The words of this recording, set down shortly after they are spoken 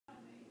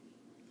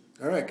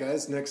Alright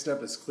guys, next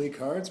up is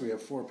Clecards. We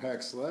have 4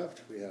 packs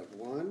left. We have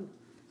 1,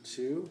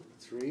 2,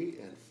 3,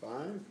 and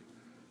 5.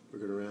 We're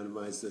going to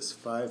randomize this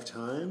 5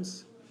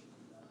 times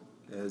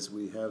as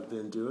we have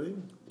been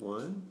doing.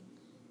 1,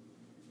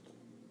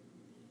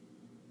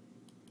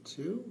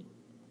 2,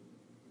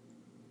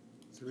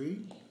 3,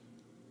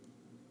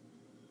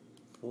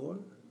 4,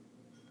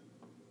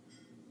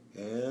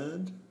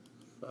 and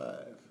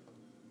 5.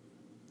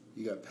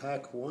 You got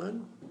pack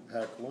 1,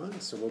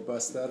 so we'll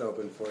bust that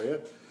open for you.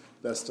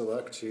 Best of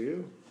luck to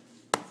you.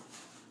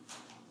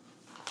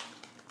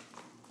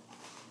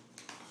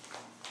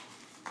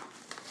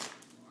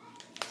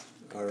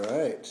 All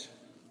right.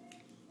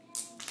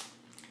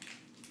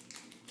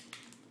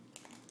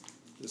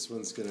 This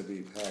one's going to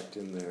be packed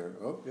in there.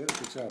 Oh, yeah,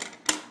 good job.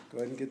 Go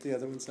ahead and get the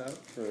other ones out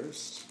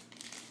first.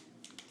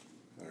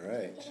 All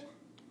right.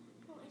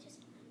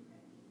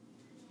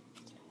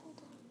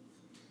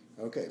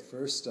 Okay,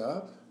 first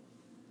up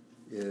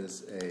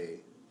is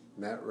a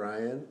Matt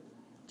Ryan,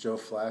 Joe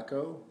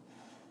Flacco,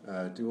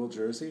 dual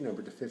jersey,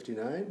 number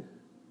 /59.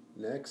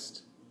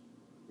 Next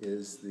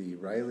is the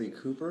Riley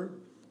Cooper,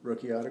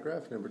 rookie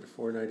autograph, number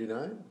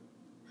 /499.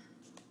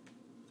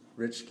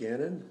 Rich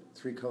Gannon,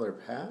 3-color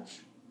patch.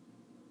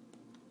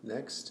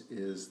 Next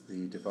is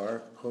the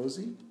DeVar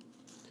Posey,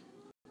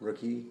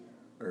 rookie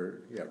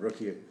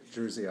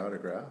jersey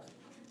autograph.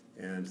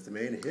 And the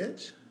main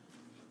hit,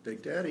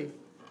 Big Daddy,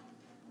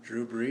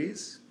 Drew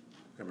Brees,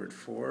 numbered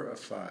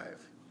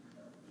 4/5.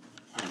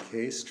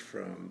 Encased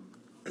from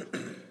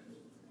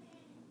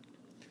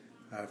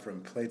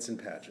plates and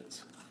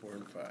patches, 4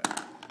 and 5.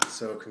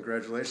 So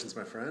congratulations,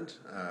 my friend.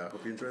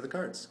 Hope you enjoy the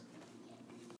cards.